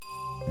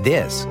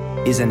This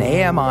is an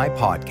AMI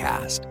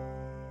podcast.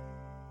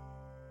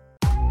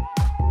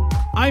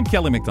 I'm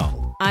Kelly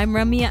McDonald. I'm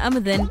Ramya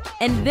Amadin,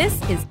 and this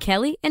is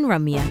Kelly and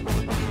Ramya.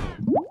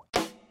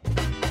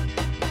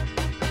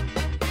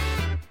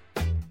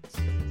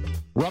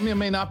 Ramya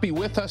may not be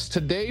with us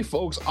today,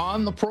 folks,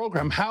 on the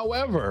program.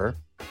 However,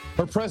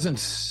 her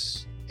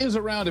presence is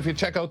around. If you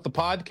check out the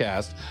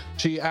podcast,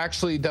 she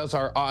actually does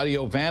our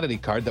audio vanity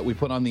card that we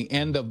put on the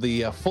end of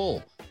the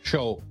full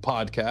show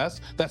podcast.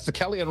 That's the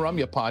Kelly and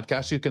Ramya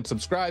podcast. You can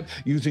subscribe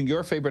using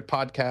your favorite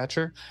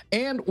podcatcher.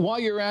 And while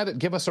you're at it,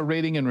 give us a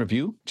rating and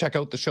review. Check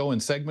out the show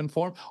in segment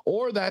form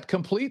or that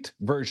complete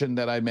version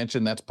that I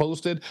mentioned that's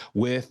posted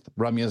with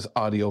Ramya's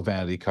audio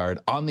vanity card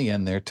on the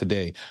end there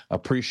today.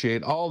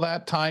 Appreciate all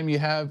that time you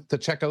have to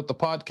check out the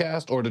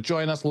podcast or to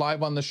join us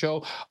live on the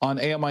show on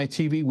AMI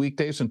TV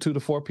weekdays from 2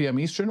 to 4 p.m.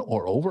 Eastern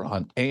or over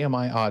on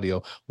AMI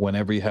Audio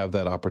whenever you have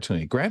that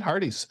opportunity. Grant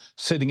Hardy's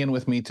sitting in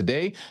with me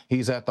today.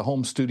 He's at the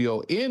home studio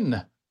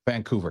in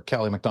Vancouver.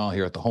 Kelly McDonald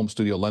here at the home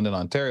studio, London,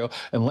 Ontario.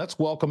 And let's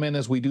welcome in,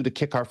 as we do to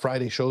kick our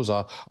Friday shows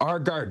off, our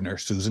gardener,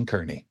 Susan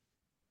Kerney.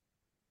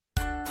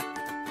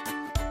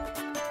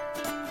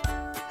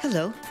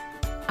 Hello,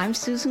 I'm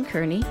Susan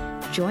Kerney.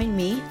 Join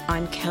me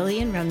on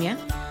Kelly and Ramya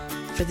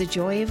for the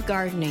joy of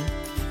gardening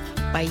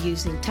by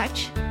using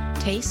touch,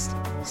 taste,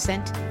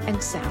 scent,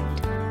 and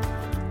sound.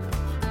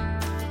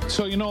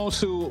 So,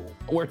 Sue,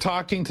 we're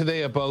talking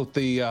today about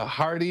the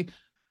hardy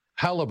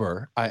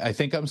Hellebore. I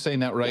think I'm saying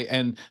that right.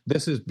 And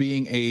this is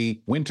being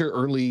a winter,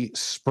 early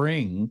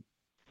spring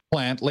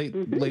plant, late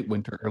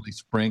winter, early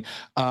spring.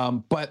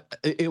 But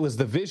it was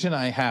the vision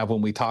I have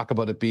when we talk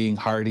about it being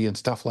hardy and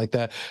stuff like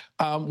that.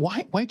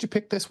 Why did you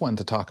pick this one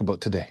to talk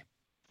about today?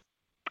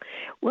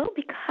 Well,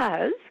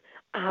 because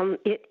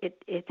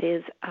it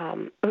is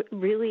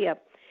really a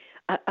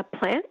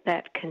plant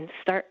that can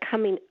start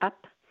coming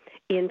up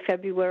in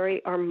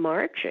February or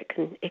March. It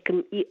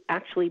can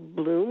actually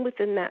bloom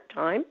within that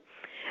time.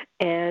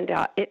 And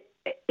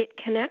it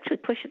can actually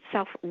push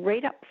itself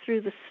right up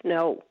through the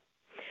snow.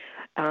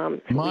 My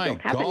we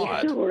don't have God.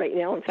 any snow right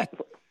now. In fact,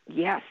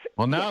 yes.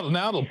 Well,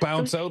 now it'll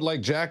bounce out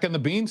like Jack and the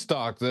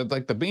Beanstalk,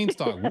 like the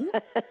Beanstalk.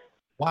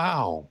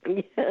 Wow.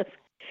 Yes,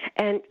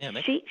 and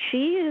she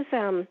is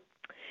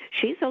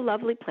she's a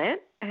lovely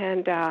plant,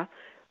 and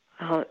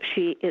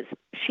she is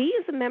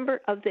a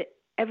member of the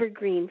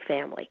evergreen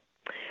family,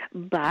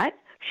 but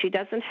she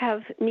doesn't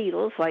have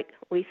needles like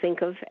we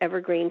think of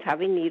evergreens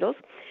having needles.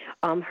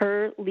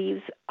 Her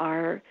leaves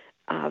are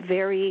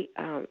very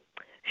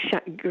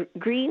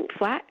green,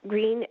 flat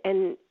green,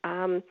 and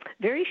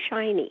very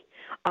shiny.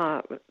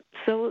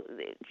 So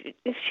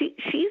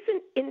she's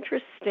an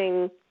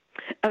interesting,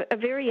 a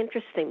very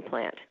interesting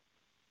plant.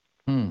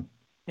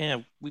 Yeah.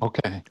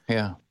 Okay.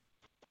 Yeah.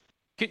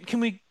 Can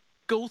we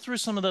go through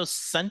some of those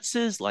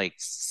senses? Like,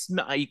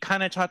 you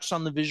kind of touched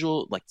on the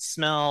visual, like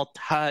smell,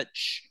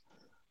 touch.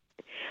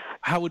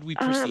 How would we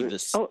perceive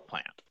this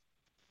plant?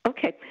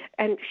 Okay,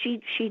 and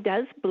she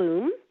does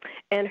bloom,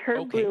 and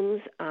her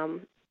blooms,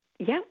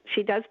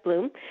 she does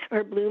bloom.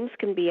 Her blooms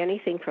can be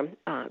anything from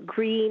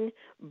green,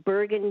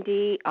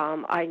 burgundy.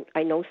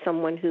 I know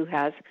someone who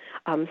has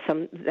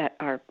some that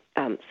are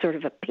sort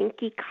of a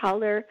pinky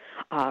color,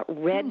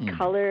 red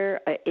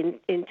color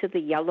into the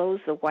yellows,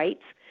 the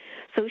whites.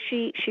 So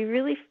she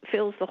really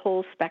fills the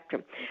whole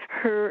spectrum.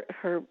 Her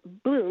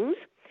blooms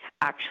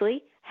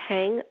actually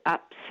hang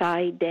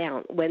upside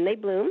down. When they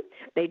bloom,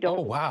 they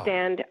don't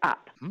stand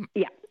up.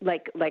 Yeah,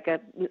 like a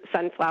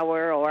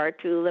sunflower or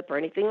a tulip or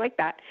anything like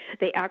that.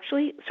 They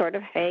actually sort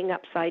of hang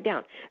upside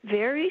down,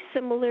 very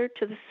similar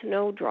to the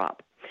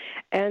snowdrop.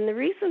 And the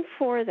reason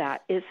for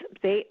that is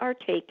they are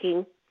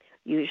taking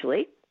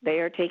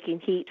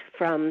heat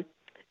from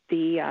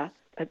the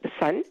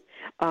sun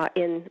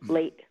in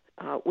late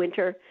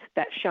winter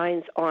that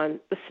shines on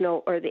the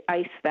snow or the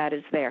ice that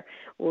is there.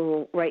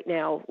 Well, right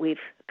now we've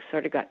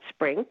sort of got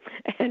spring,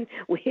 and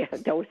we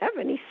don't have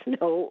any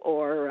snow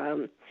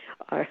or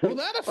will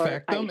that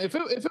affect them? If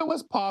it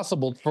was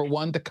possible for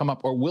one to come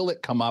up, or will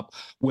it come up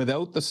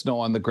without the snow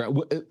on the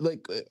ground?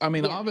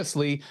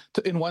 Obviously,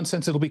 in one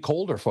sense, it'll be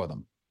colder for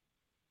them.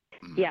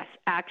 Yes,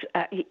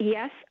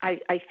 yes,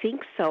 I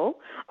think so.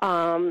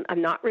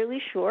 I'm not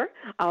really sure.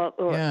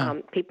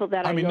 People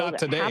that I know not that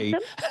today.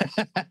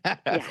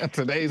 have them.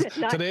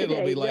 Today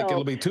it'll be like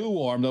it'll be too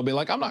warm. They'll be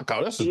like, I'm not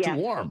going. This is too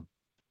warm.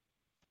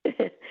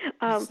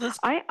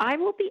 I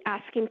will be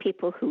asking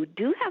people who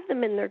do have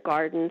them in their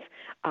gardens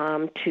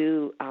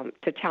to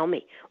tell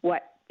me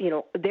what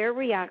their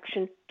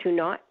reaction to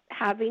not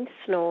having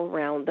snow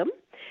around them,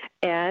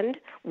 and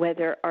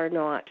whether or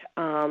not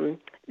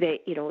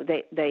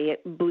they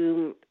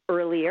bloom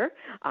earlier.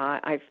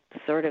 I've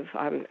sort of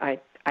I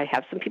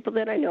have some people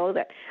that I know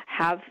that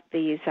have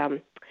these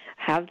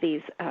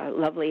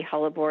lovely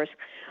hellebores.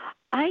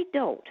 I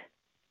don't,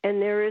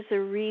 and there is a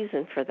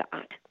reason for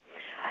that.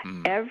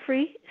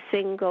 Every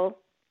single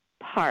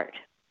part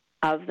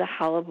of the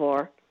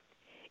hellebore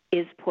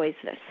is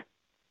poisonous.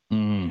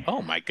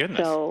 Oh my goodness!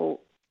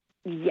 So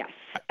yes,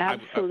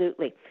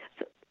 absolutely.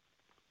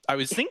 I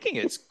was thinking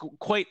it's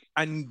quite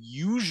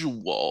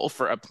unusual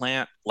for a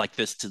plant like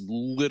this to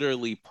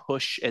literally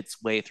push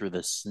its way through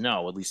the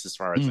snow, at least as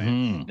far as I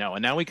know.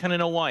 And now we kind of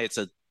know why it's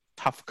a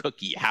tough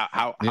cookie.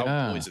 How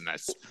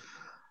poisonous?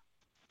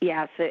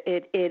 Yes,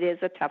 it is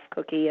a tough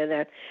cookie,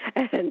 and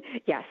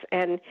yes,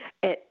 and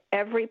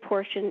every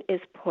portion is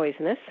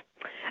poisonous.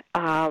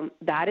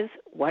 That is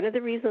one of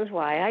the reasons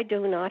why I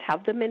do not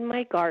have them in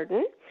my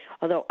garden.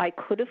 Although I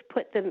could have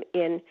put them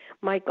in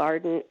my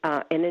garden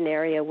in an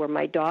area where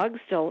my dogs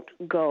don't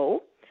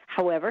go.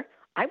 However,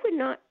 I would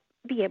not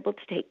be able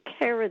to take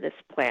care of this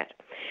plant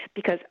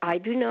because I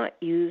do not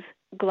use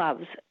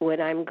gloves when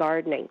I'm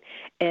gardening,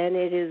 and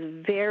it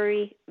is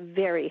very,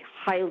 very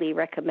highly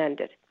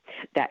recommended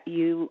that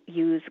you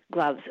use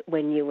gloves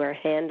when you are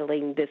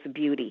handling this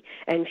beauty.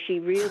 And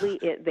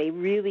they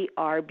really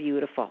are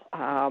beautiful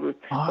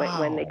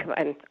when they come.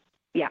 And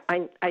yeah,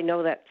 I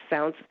know that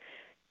sounds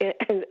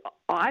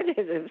odd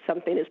if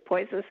something is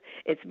poisonous.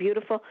 It's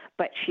beautiful,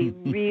 but she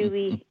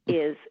really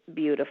is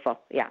beautiful.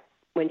 Yeah,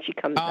 when she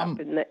comes up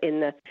in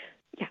the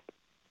yeah.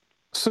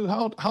 So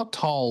how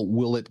tall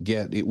will it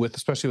get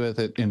especially with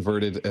it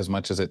inverted as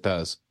much as it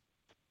does?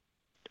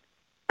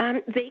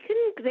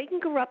 They can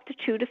go up to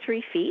 2 to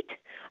 3 feet.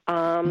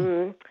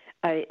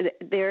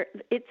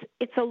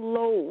 It's a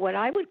low, what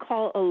I would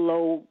call a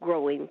low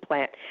growing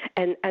plant,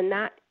 and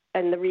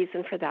the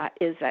reason for that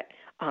is that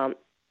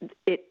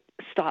it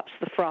stops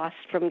the frost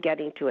from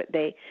getting to it.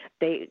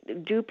 They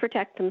do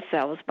protect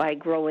themselves by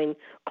growing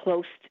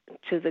close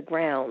to the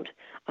ground,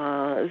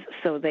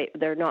 so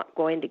they're not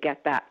going to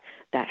get that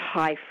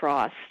high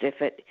frost if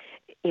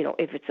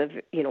it's a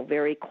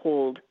very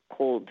cold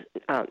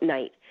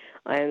night.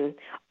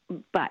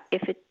 But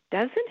if it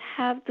doesn't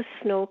have the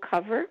snow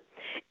cover,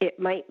 it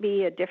might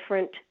be a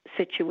different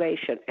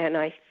situation. And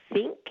I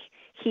think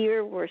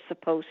here we're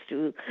supposed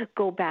to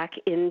go back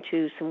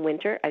into some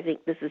winter. I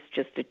think this is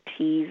just a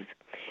tease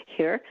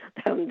here,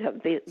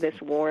 this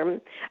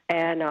warm,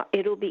 and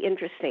it'll be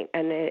interesting.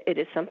 And it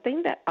is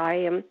something that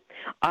I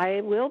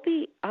will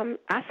be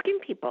asking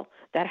people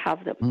that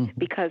have them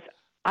because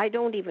I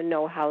don't even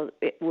know how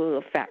it will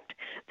affect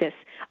this.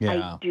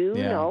 I do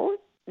know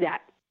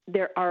that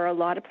there are a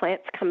lot of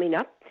plants coming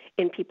up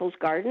in people's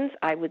gardens.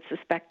 I would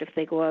suspect if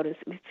they go out and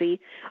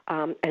see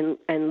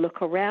and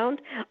look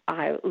around.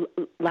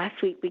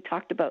 Last week we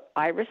talked about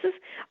irises.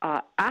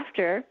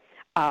 After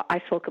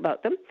I spoke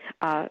about them,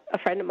 a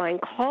friend of mine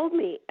called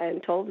me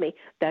and told me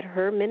that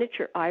her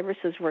miniature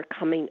irises were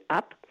coming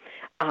up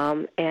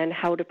and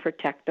how to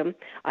protect them.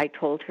 I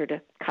told her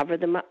to cover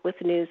them up with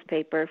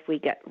newspaper if we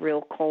get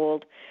real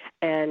cold,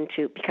 and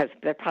because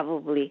they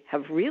probably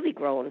have really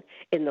grown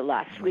in the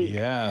last week.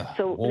 Yeah.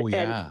 So,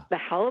 and the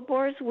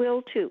hellebores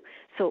will too.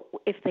 So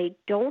if they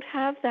don't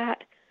have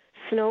that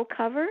snow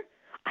cover,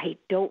 I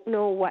don't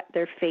know what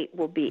their fate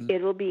will be.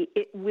 It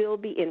will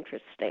be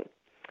interesting.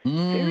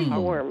 Very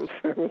warm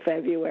for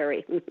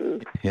February.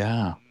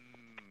 Yeah.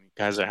 You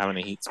guys are having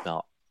a heat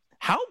spell.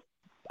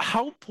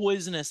 How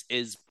poisonous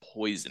is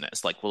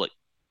poisonous? Like, will it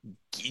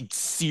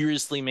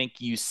seriously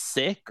make you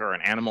sick or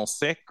an animal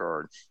sick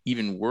or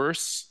even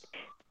worse?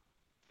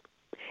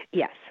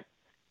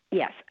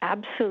 Yes,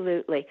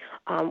 absolutely.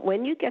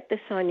 When you get this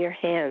on your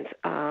hands,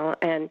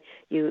 and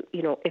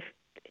if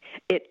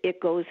it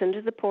goes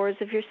into the pores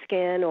of your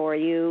skin, or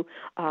you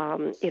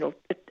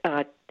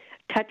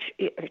touch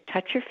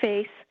your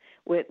face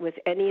with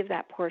any of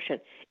that portion,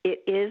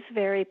 it is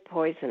very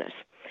poisonous.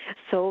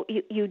 So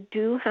you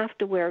do have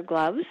to wear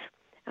gloves.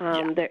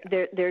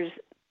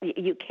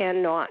 You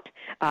cannot.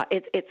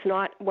 It's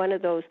not one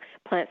of those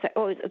plants that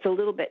it's a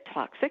little bit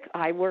toxic.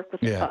 I work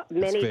with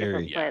many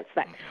different plants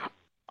that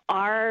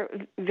are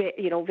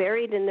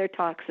varied in their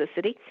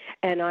toxicity,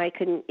 and I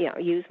can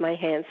use my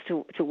hands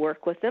to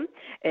work with them.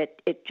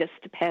 It just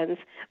depends.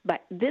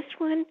 But this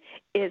one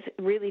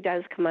really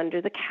does come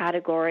under the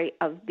category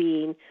of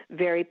being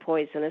very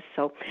poisonous.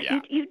 So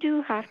you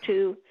do have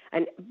to.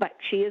 But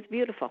she is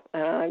beautiful.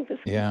 I'm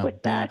just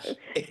with that.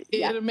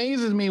 It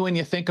amazes me when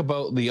you think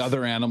about the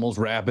other animals,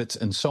 rabbits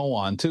and so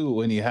on too,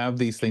 when you have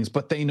these things,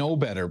 but they know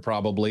better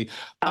probably.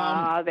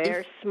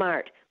 They're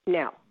smart.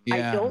 Now,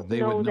 I don't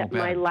know that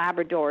my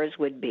Labradors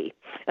would be.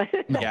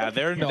 Yeah,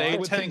 they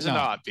tend to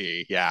not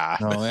be. Yeah.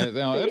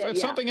 No,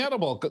 it's something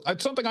edible.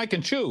 It's something I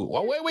can chew.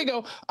 Well, away we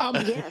go.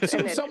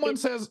 So someone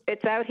says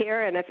it's out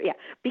here, and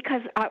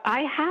because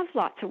I have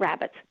lots of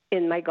rabbits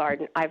in my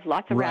garden. I have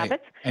lots of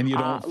rabbits, and you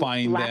don't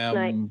find them.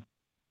 Night,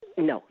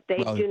 no, they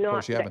do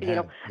not.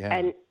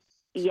 And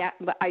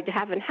but I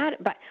haven't had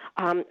it. But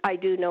I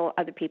do know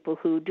other people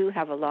who do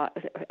have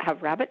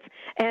rabbits,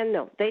 and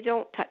no, they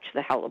don't touch the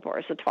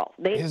hellebores at all.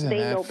 They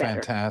know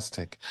better.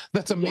 Fantastic.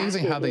 That's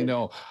amazing how they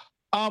know.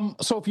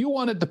 So if you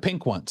wanted the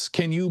pink ones,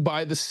 can you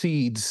buy the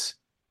seeds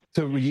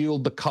to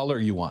yield the color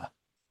you want?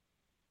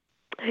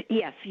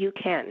 Yes, you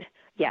can.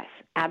 Yes,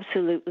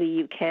 absolutely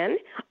you can.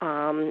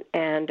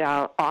 And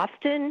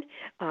often,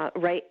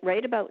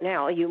 right about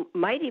now, you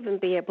might even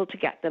be able to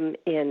get them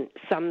in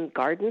some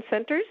garden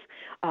centers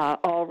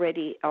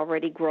already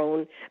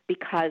grown,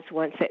 because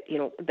once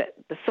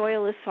the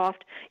soil is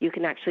soft, you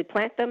can actually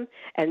plant them,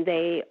 and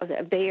they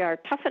are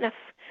tough enough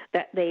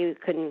that they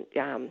can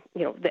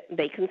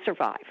they can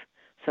survive.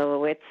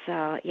 So it's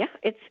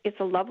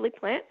a lovely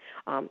plant.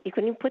 You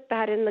can even put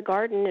that in the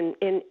garden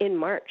in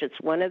March. It's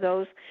one of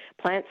those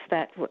plants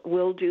that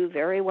will do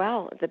very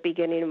well at the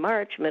beginning of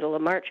March, middle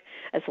of March.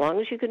 As long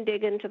as you can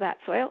dig into that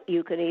soil,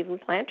 you can even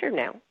plant her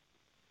now.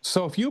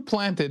 So if you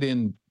planted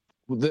in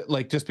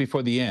just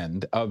before the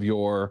end of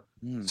your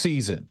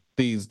season,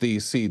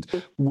 these seeds,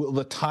 will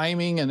the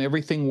timing and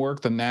everything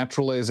work? The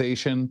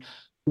naturalization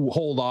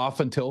hold off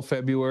until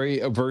February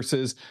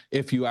versus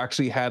if you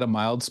actually had a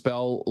mild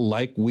spell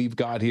like we've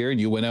got here and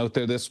you went out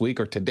there this week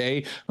or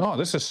today,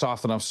 this is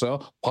soft enough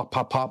soil,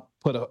 pop,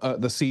 put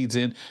the seeds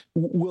in.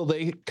 Will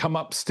they come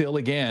up still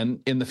again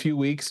in the few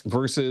weeks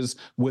versus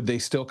would they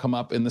still come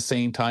up in the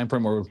same time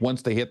frame, or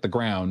once they hit the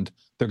ground,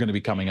 they're going to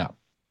be coming up?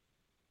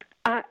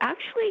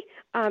 Actually,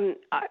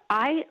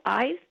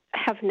 I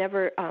have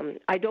never,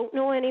 I don't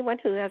know anyone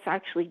who has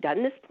actually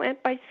done this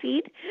plant by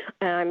seed.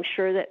 I'm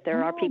sure that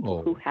there are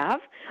people who have.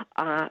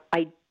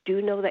 I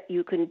do know that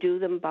you can do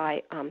them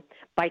by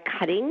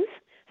cuttings.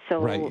 So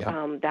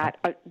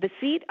the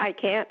seed I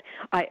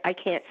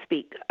can't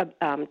speak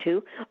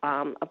to.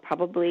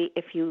 Probably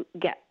if you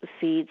get the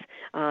seeds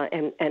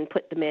and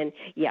put them in,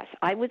 yes,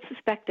 I would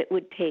suspect it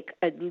would take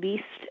at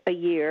least a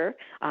year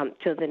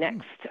till the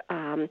next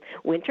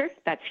winter.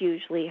 That's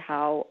usually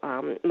how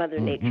Mother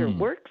Nature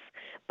works.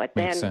 But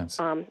then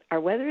our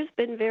weather has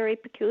been very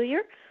peculiar,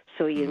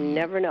 so you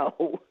never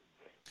know.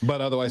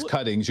 But otherwise,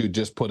 cuttings, you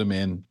just put them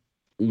in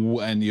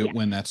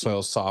when that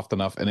soil's soft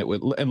enough,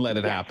 and let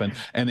it happen,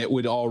 and it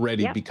would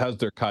already, because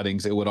they're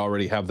cuttings, it would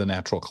already have the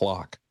natural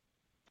clock.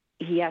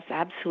 Yes,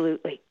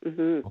 absolutely.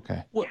 Mm-hmm.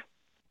 Okay. What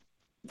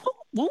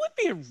would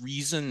be a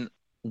reason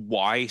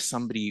why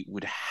somebody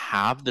would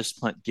have this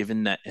plant,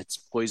 given that it's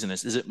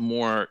poisonous? Is it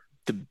more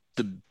the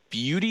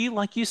beauty,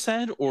 like you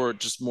said, or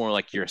just more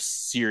like you're a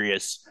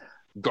serious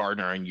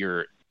gardener and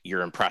you're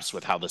impressed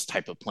with how this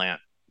type of plant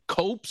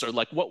copes, or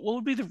like what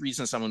would be the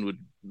reason someone would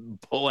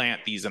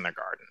plant these in their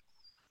garden?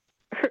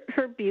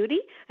 Her beauty,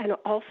 and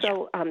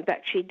also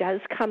that she does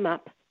come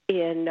up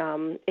in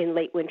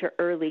late winter,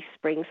 early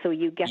spring, so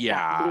you get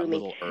that blooming. A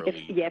little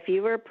early. If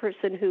you were a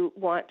person who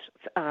wants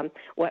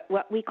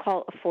what we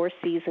call a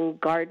 4-season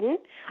garden,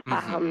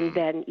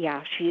 then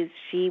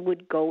she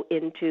would go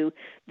into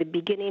the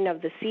beginning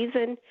of the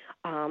season.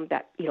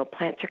 That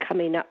plants are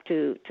coming up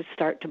to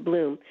start to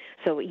bloom.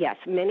 So yes,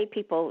 many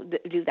people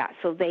do that.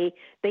 So they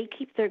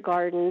keep their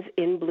gardens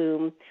in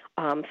bloom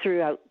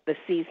throughout the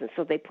season.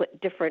 So they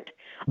put different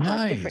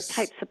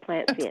types of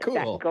plants in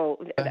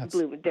that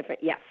bloom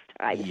different. Yes.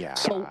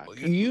 So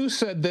you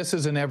said this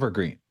is an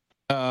evergreen.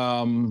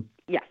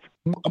 Yes.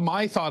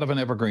 My thought of an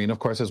evergreen, of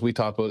course, as we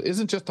talked about,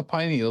 isn't just the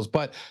pine needles,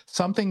 but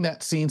something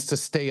that seems to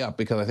stay up,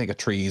 because I think of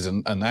trees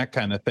and that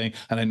kind of thing.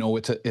 And I know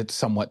it's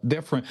somewhat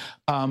different.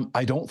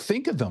 I don't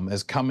think of them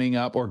as coming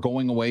up or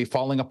going away,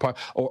 falling apart,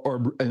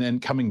 and then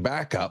coming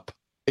back up.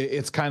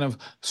 It's kind of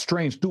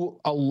strange. Do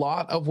a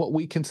lot of what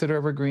we consider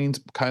evergreens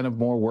kind of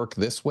more work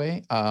this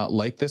way,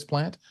 like this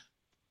plant?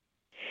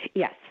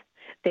 Yes,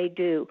 they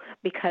do,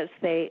 because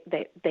they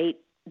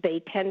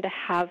tend to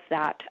have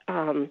that,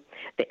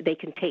 they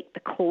can take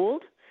the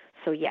cold.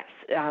 So yes,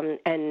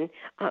 and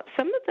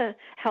some of the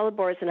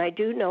hellebores, and I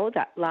do know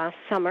that last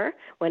summer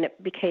when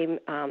it became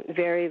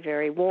very,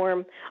 very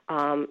warm,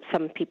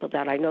 some people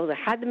that I know that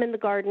had them in the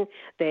garden,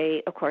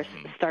 they of course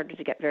started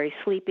to get very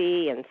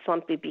sleepy and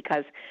slumpy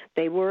because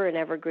they were an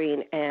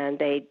evergreen, and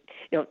they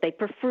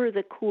prefer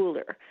the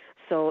cooler.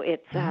 So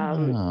it's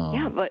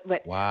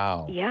but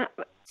wow,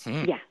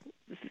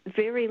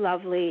 very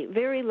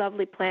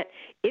lovely plant.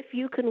 If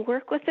you can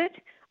work with it,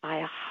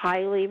 I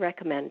highly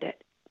recommend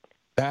it.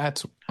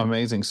 That's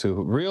amazing, Sue.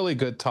 Really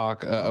good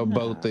talk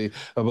about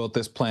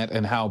this plant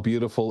and how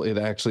beautiful it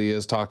actually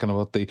is, talking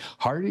about the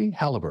hardy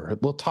hellebore.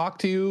 We'll talk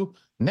to you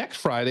next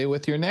Friday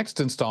with your next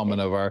installment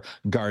of our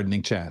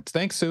gardening chats.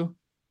 Thanks, Sue.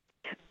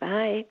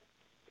 Bye.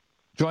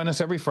 Join us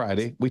every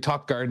Friday. We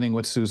talk gardening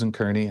with Susan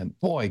Kerney, and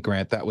boy,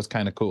 Grant, that was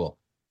kind of cool.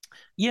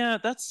 Yeah,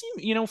 that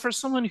seems, for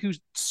someone who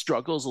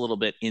struggles a little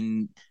bit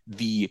in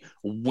the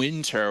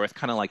winter with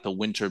kind of like the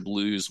winter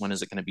blues, when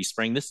is it going to be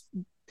spring?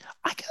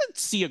 I could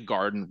see a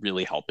garden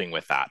really helping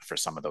with that for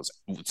some of those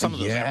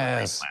evergreen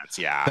plants.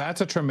 Yeah,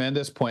 that's a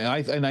tremendous point.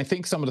 I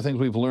think some of the things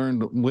we've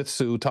learned with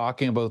Sue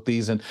talking about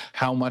these and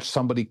how much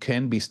somebody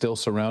can be still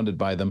surrounded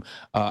by them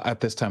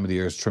at this time of the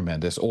year is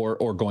tremendous,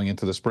 or going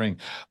into the spring.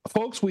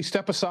 Folks, we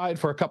step aside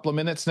for a couple of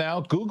minutes now.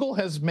 Google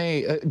has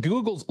made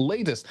Google's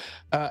latest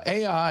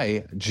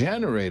AI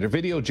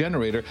video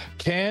generator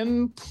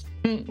can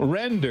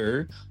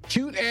render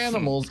cute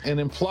animals in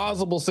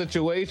implausible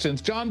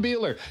situations. John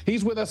Beeler,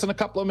 he's with us in a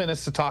couple of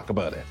minutes to talk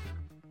about it.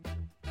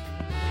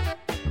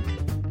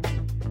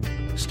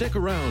 Stick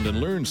around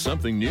and learn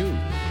something new.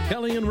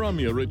 Kelly and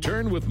Ramya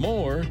return with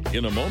more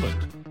in a moment.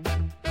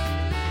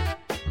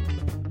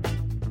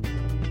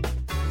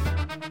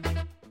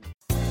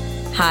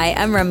 Hi,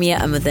 I'm Ramya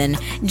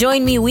Amuthan.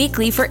 Join me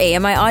weekly for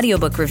AMI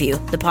Audiobook Review,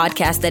 the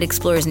podcast that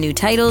explores new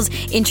titles,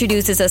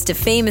 introduces us to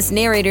famous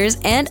narrators,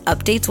 and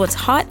updates what's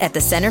hot at the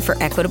Center for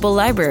Equitable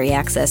Library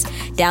Access.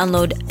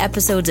 Download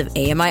episodes of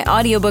AMI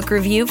Audiobook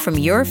Review from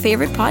your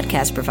favorite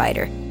podcast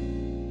provider.